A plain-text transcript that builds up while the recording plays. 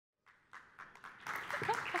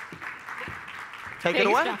Take it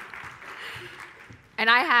away. And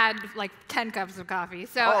I had like 10 cups of coffee.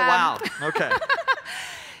 So, oh, wow. OK.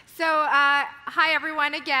 So hi,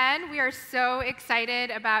 everyone, again. We are so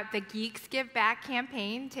excited about the Geeks Give Back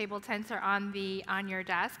campaign. Table tents are on your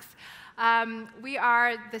desks. We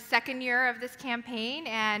are the second year of this campaign,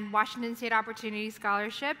 and Washington State Opportunity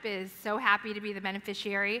Scholarship is so happy to be the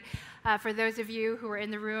beneficiary. For those of you who were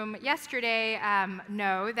in the room yesterday,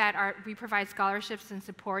 know that we provide scholarships and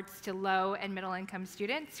supports to low and middle income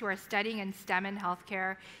students who are studying in STEM and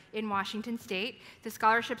healthcare in Washington State. The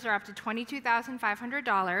scholarships are up to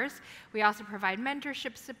 $22,500. We also provide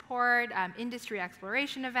mentorship support, industry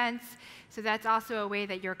exploration events. So that's also a way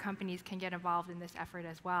that your companies can get involved in this effort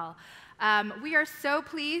as well. We are so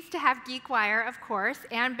pleased to have GeekWire, of course,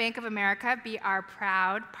 and Bank of America be our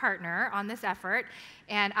proud partner on this effort.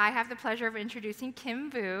 And I have the pleasure of introducing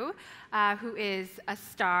Kim Vu, who is a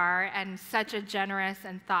star and such a generous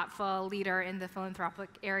and thoughtful leader in the philanthropic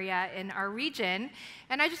area in our region.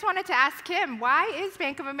 And I just wanted to ask Kim, why is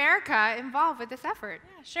Bank of America involved with this effort?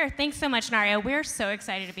 Yeah, sure. Thanks so much, Naria. We're so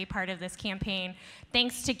excited to be part of this campaign.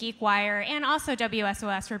 Thanks to GeekWire and also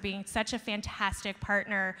WSOS for being such a fantastic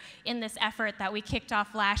partner in this effort that we kicked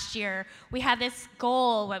off last year. We had this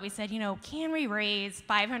goal where we said, can we raise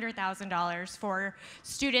 $500,000 for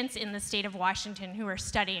students in the state of Washington who are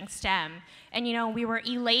studying STEM? And we were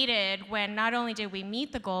elated when not only did we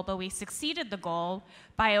meet the goal, but we succeeded the goal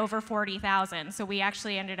by over 40,000. So we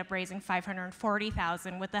actually ended up raising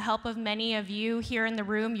 540,000 with the help of many of you here in the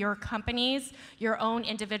room, your companies, your own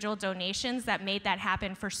individual donations that made that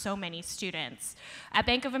happen for so many students. At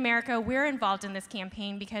Bank of America, we're involved in this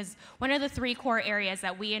campaign because one of the 3 core areas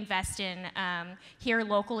that we invest in here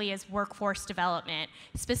locally is workforce development,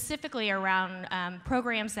 specifically around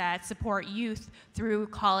programs that support youth through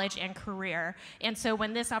college and career. And so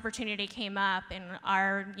when this opportunity came up and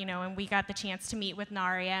and we got the chance to meet with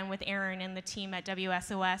Naria and with Aaron and the team at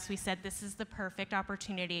WSOS, we said this is the perfect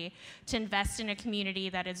opportunity to invest in a community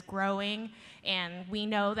that is growing, and we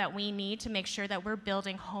know that we need to make sure that we're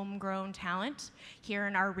building homegrown talent here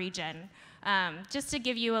in our region. Just to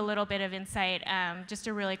give you a little bit of insight, just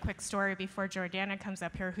a really quick story before Jordana comes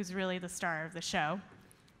up here, who's really the star of the show.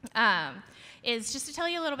 Is just to tell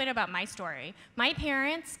you a little bit about my story. My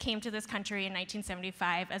parents came to this country in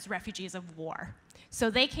 1975 as refugees of war. So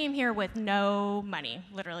they came here with no money,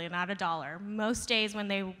 literally not a dollar. Most days when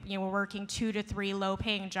they were working 2 to 3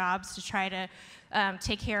 low-paying jobs to try to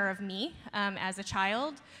take care of me as a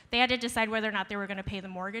child, they had to decide whether or not they were going to pay the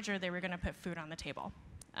mortgage or they were going to put food on the table.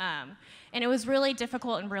 And it was really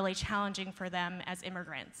difficult and really challenging for them as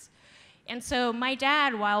immigrants. And so my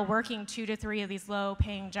dad, while working 2 to 3 of these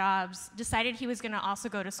low-paying jobs, decided he was going to also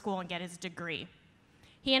go to school and get his degree.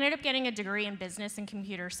 He ended up getting a degree in business and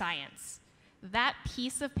computer science. That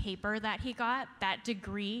piece of paper that he got, that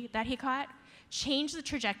degree that he got, changed the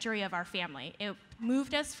trajectory of our family. It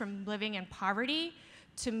moved us from living in poverty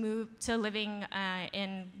to living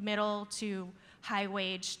in middle to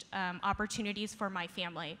high-waged opportunities for my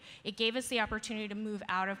family. It gave us the opportunity to move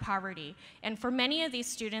out of poverty. And for many of these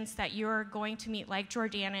students that you're going to meet, like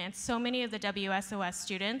Jordana and so many of the WSOS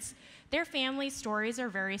students, their family stories are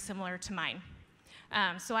very similar to mine.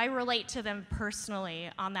 So I relate to them personally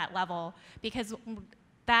on that level because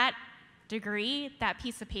that degree, that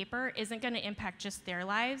piece of paper, isn't going to impact just their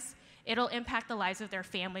lives. It'll impact the lives of their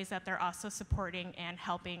families that they're also supporting and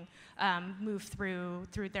helping move through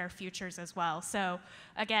their futures as well. So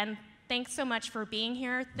again, thanks so much for being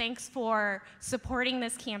here. Thanks for supporting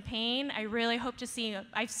this campaign. I really hope to see,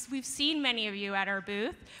 we've seen many of you at our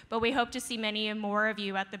booth, but we hope to see many more of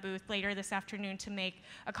you at the booth later this afternoon to make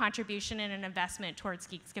a contribution and an investment towards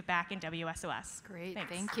Geeks Give Back and WSOS. Great,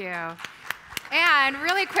 thanks. Thank you. And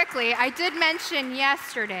really quickly, I did mention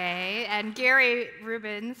yesterday, and Gary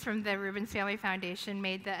Rubens from the Rubens Family Foundation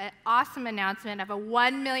made the awesome announcement of a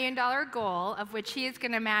 $1 million goal, of which he is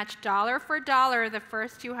going to match dollar for dollar the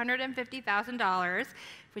first $250,000,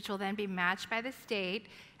 which will then be matched by the state,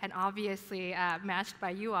 and obviously matched by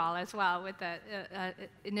you all as well with the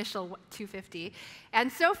initial $250,000.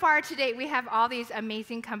 And so far to date, we have all these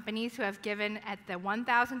amazing companies who have given at the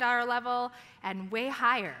 $1,000 level and way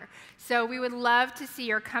higher. So we would love to see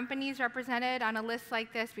your companies represented on a list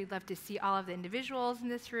like this. We'd love to see all of the individuals in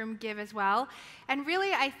this room give as well. And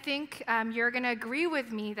really, I think you're going to agree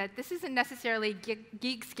with me that this isn't necessarily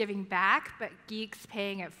Geeks giving back, but Geeks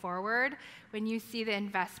paying it forward when you see the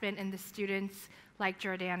investment in the students like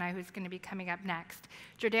Jordana, who's going to be coming up next.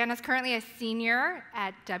 Jordana is currently a senior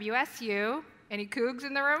at WSU. Any Cougs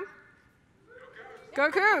in the room?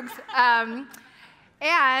 Go Cougs!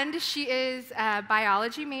 And she is a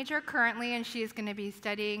biology major currently, and she is going to be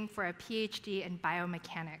studying for a PhD in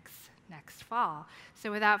biomechanics next fall.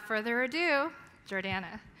 So without further ado,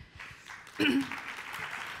 Jordana.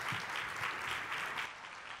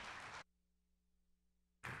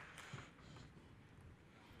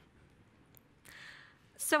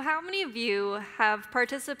 So how many of you have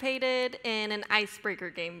participated in an icebreaker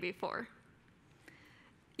game before?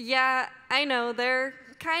 Yeah, I know, they're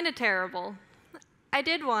kind of terrible. I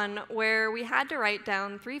did one where we had to write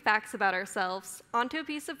down 3 facts about ourselves onto a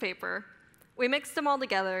piece of paper. We mixed them all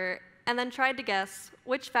together and then tried to guess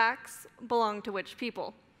which facts belonged to which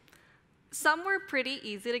people. Some were pretty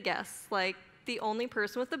easy to guess, like the only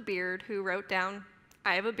person with a beard who wrote down,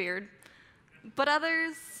 "I have a beard," but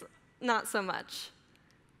others, not so much.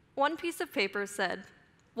 One piece of paper said,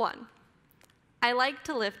 1, I like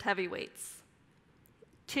to lift heavy weights.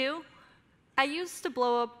 2, I used to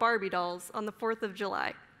blow up Barbie dolls on the 4th of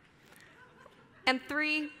July. And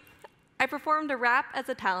 3, I performed a rap as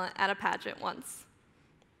a talent at a pageant once.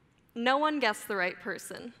 No one guessed the right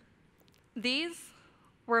person. These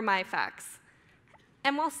were my facts.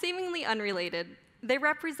 And while seemingly unrelated, they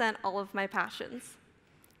represent all of my passions.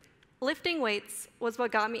 Lifting weights was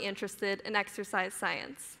what got me interested in exercise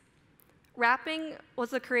science. Rapping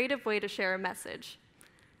was a creative way to share a message.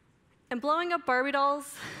 And blowing up Barbie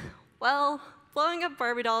dolls, well, blowing up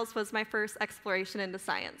Barbie dolls was my first exploration into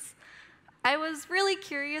science. I was really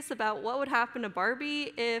curious about what would happen to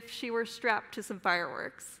Barbie if she were strapped to some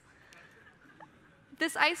fireworks.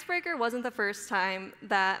 This icebreaker wasn't the first time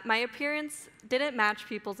that my appearance didn't match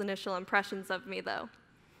people's initial impressions of me, though.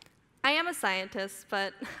 I am a scientist,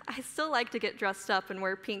 but I still like to get dressed up and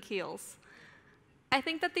wear pink heels. I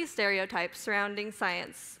think that these stereotypes surrounding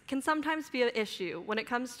science can sometimes be an issue when it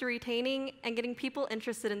comes to retaining and getting people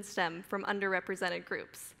interested in STEM from underrepresented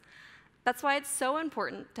groups. That's why it's so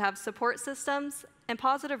important to have support systems and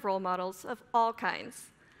positive role models of all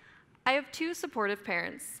kinds. I have 2 supportive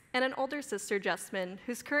parents and an older sister, Jasmine,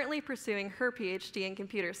 who's currently pursuing her PhD in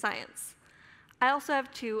computer science. I also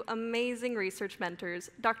have 2 amazing research mentors,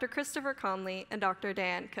 Dr. Christopher Conley and Dr.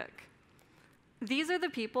 Diane Cook. These are the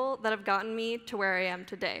people that have gotten me to where I am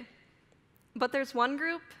today. But there's one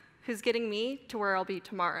group who's getting me to where I'll be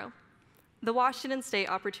tomorrow, the Washington State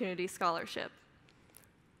Opportunity Scholarship.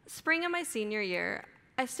 Spring of my senior year,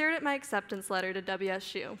 I stared at my acceptance letter to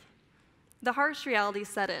WSU. The harsh reality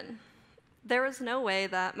set in. There was no way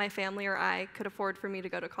that my family or I could afford for me to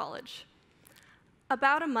go to college.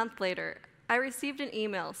 About a month later, I received an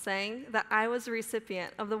email saying that I was a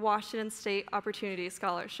recipient of the Washington State Opportunity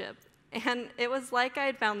Scholarship, and it was like I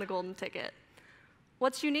had found the golden ticket.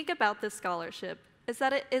 What's unique about this scholarship is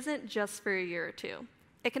that it isn't just for a year or 2.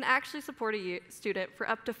 It can actually support a student for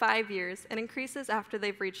up to 5 years and increases after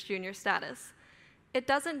they've reached junior status. It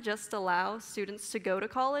doesn't just allow students to go to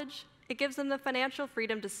college, it gives them the financial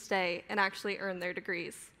freedom to stay and actually earn their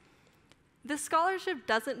degrees. This scholarship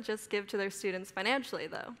doesn't just give to their students financially,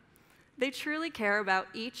 though. They truly care about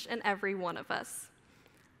each and every one of us.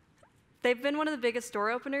 They've been one of the biggest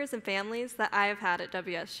door openers and families that I have had at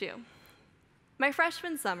WSU. My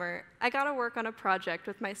freshman summer, I got to work on a project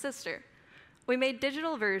with my sister. We made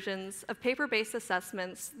digital versions of paper-based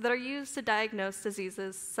assessments that are used to diagnose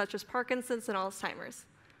diseases such as Parkinson's and Alzheimer's.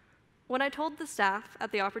 When I told the staff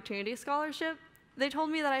at the Opportunity Scholarship, they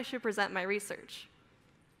told me that I should present my research.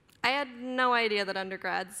 I had no idea that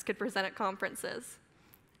undergrads could present at conferences.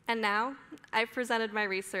 And now, I've presented my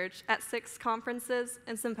research at 6 conferences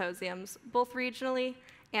and symposiums, both regionally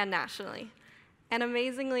and nationally. And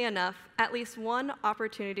amazingly enough, at least one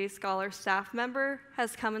Opportunity Scholar staff member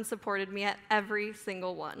has come and supported me at every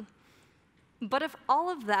single one. But if all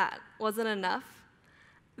of that wasn't enough,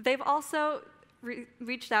 they've also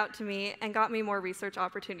reached out to me and got me more research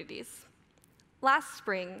opportunities. Last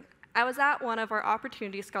spring, I was at one of our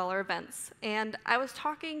Opportunity Scholar events, and I was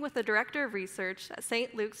talking with the director of research at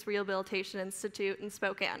St. Luke's Rehabilitation Institute in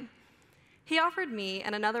Spokane. He offered me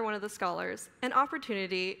and another one of the scholars an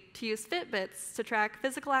opportunity to use Fitbits to track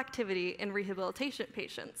physical activity in rehabilitation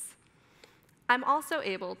patients. I'm also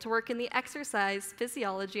able to work in the exercise,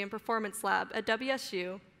 physiology, and performance lab at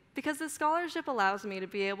WSU because this scholarship allows me to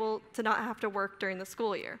be able to not have to work during the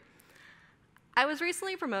school year. I was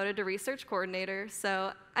recently promoted to research coordinator,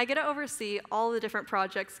 so I get to oversee all the different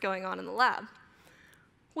projects going on in the lab.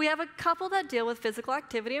 We have a couple that deal with physical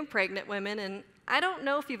activity in pregnant women, and I don't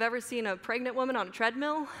know if you've ever seen a pregnant woman on a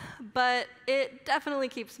treadmill, but it definitely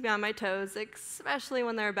keeps me on my toes, especially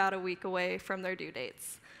when they're about a week away from their due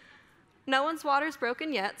dates. No one's water's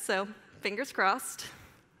broken yet, so fingers crossed.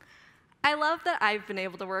 I love that I've been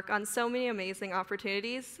able to work on so many amazing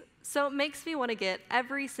opportunities, so it makes me want to get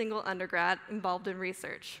every single undergrad involved in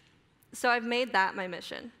research. So I've made that my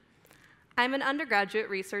mission. I'm an undergraduate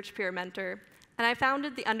research peer mentor, and I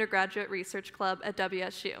founded the Undergraduate Research Club at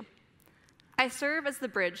WSU. I serve as the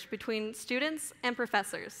bridge between students and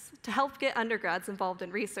professors to help get undergrads involved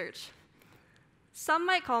in research. Some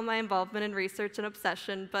might call my involvement in research an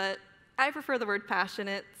obsession, but I prefer the word passion.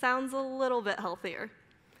 It sounds a little bit healthier.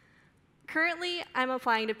 Currently, I'm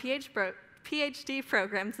applying to PhD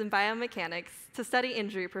programs in biomechanics to study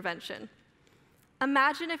injury prevention.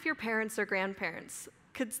 Imagine if your parents or grandparents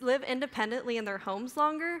could live independently in their homes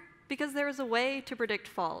longer because there was a way to predict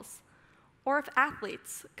falls. Or if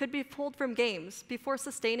athletes could be pulled from games before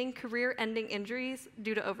sustaining career-ending injuries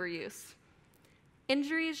due to overuse.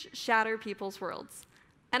 Injuries shatter people's worlds,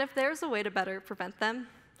 and if there's a way to better prevent them,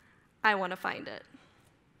 I want to find it.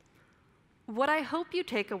 What I hope you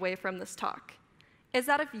take away from this talk is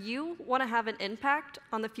that if you want to have an impact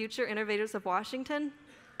on the future innovators of Washington,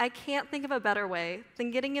 I can't think of a better way than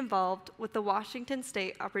getting involved with the Washington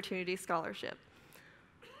State Opportunity Scholarship.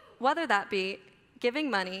 Whether that be giving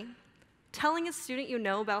money, telling a student you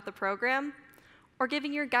know about the program, or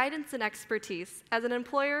giving your guidance and expertise as an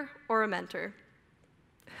employer or a mentor.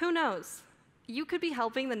 Who knows? You could be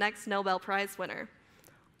helping the next Nobel Prize winner,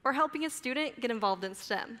 or helping a student get involved in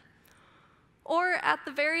STEM, or at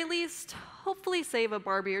the very least, hopefully save a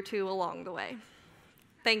Barbie or two along the way.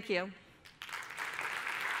 Thank you.